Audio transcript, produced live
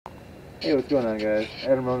Hey, what's going on, guys?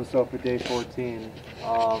 Adam Rounisto for day 14.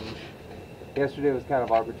 Yesterday was kind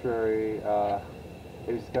of arbitrary.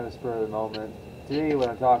 It was kind of spur of the moment. Today, what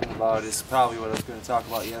I'm talking about is probably what I was going to talk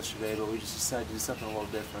about yesterday, but we just decided to do something a little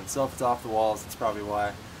different. So if it's off the walls, that's probably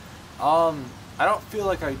why. I don't feel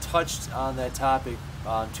like I touched on that topic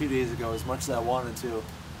 2 days ago as much as I wanted to.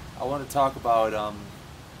 I want to talk about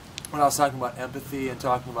when I was talking about empathy and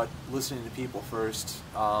talking about listening to people first.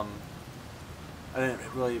 I didn't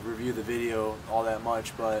really review the video all that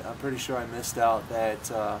much, but I'm pretty sure I missed out that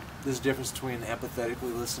there's a difference between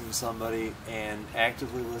empathetically listening to somebody and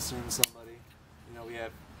actively listening to somebody. You know, we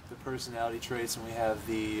have the personality traits and we have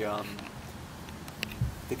the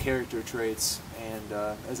character traits. And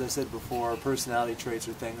as I said before, personality traits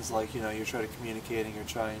are things like, you know, you're trying to communicate and you're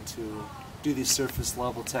trying to do these surface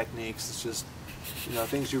level techniques. It's just, you know,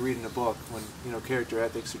 things you read in a book. When, you know, character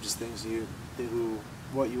ethics are just things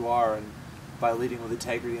what you are, and by leading with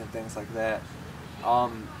integrity and things like that.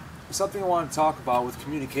 Something I want to talk about with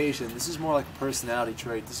communication, this is more like a personality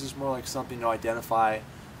trait. This is more like something to identify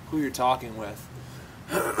who you're talking with.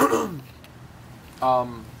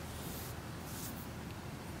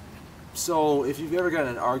 So if you've ever gotten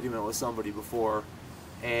in an argument with somebody before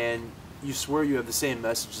and you swear you have the same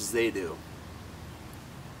message as they do,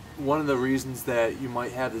 one of the reasons that you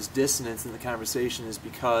might have this dissonance in the conversation is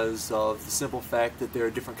because of the simple fact that they're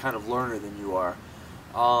a different kind of learner than you are.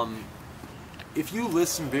 If you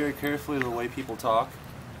listen very carefully to the way people talk,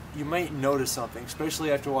 you might notice something,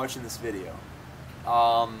 especially after watching this video.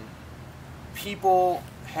 People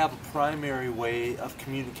have a primary way of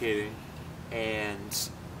communicating, and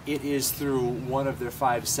it is through one of their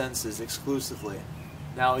five senses exclusively.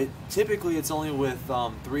 Now, typically it's only with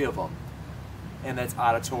 3 of them, and that's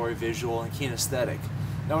auditory, visual, and kinesthetic.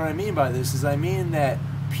 Now what I mean by this is I mean that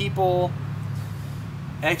people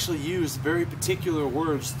actually use very particular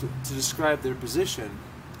words to describe their position,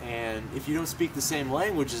 and if you don't speak the same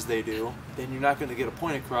language as they do, then you're not going to get a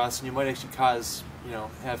point across, and you might actually cause, you know,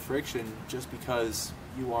 have friction just because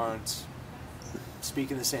you aren't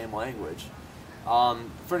speaking the same language.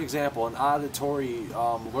 For an example, an auditory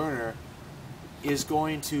learner is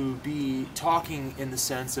going to be talking in the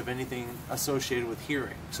sense of anything associated with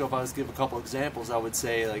hearing. So if I was to give a couple examples, I would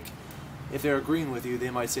say, like, if they're agreeing with you, they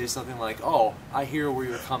might say something like, "Oh, I hear where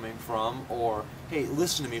you're coming from," or, "Hey,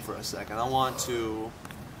 listen to me for a second, I want to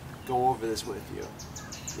go over this with you."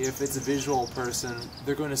 If it's a visual person,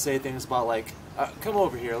 they're going to say things about like, "Come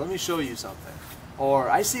over here, let me show you something," or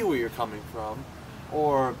 "I see where you're coming from,"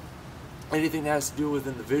 or anything that has to do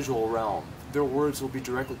within the visual realm. Their words will be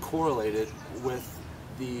directly correlated with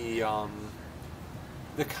the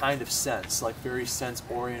kind of sense, like very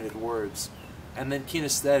sense-oriented words. And then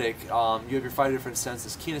kinesthetic, you have your 5 different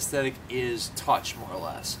senses. Kinesthetic is touch, more or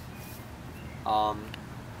less.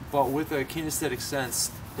 But with a kinesthetic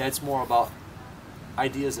sense, that's more about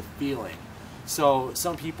ideas of feeling. So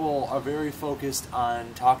some people are very focused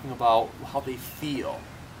on talking about how they feel.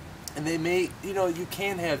 And they may, you know, you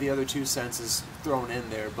can have the other 2 senses thrown in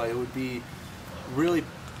there, but it would be really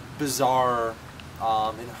bizarre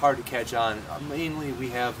and hard to catch on. Mainly we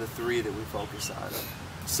have the 3 that we focus on.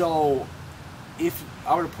 So if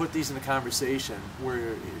I were to put these in a conversation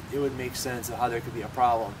where it would make sense of how there could be a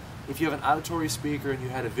problem, if you have an auditory speaker and you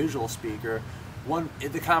had a visual speaker,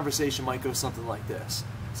 the conversation might go something like this.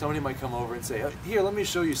 Somebody might come over and say, "Here, let me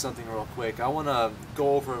show you something real quick. I want to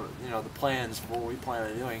go over, you know, the plans for what we plan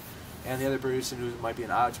on doing." And the other person who might be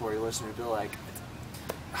an auditory listener would be like,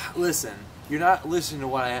 "Listen, you're not listening to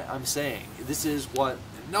what I'm saying. This is what,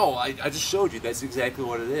 no, I just showed you. That's exactly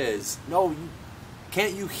what it is. No,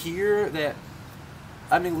 can't you hear that?"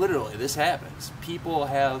 I mean, literally, this happens. People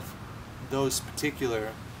have those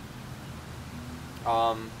particular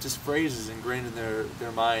just phrases ingrained in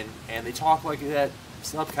their mind, and they talk like that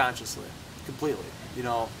subconsciously, completely, you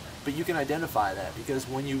know. But you can identify that because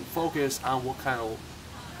when you focus on what kind of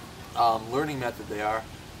learning method they are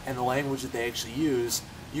and the language that they actually use,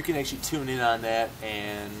 you can actually tune in on that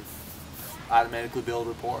and automatically build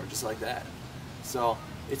rapport just like that. So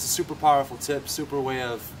it's a super powerful tip, super way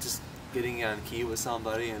of just getting on key with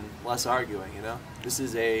somebody and less arguing, you know. This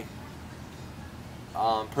is a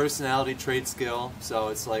personality trait skill, so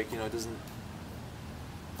it's like, you know, it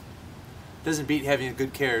doesn't beat having a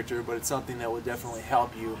good character, but it's something that would definitely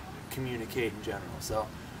help you communicate in general. So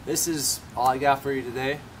this is all I got for you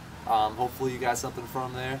today. Hopefully you got something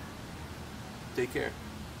from there. Take care.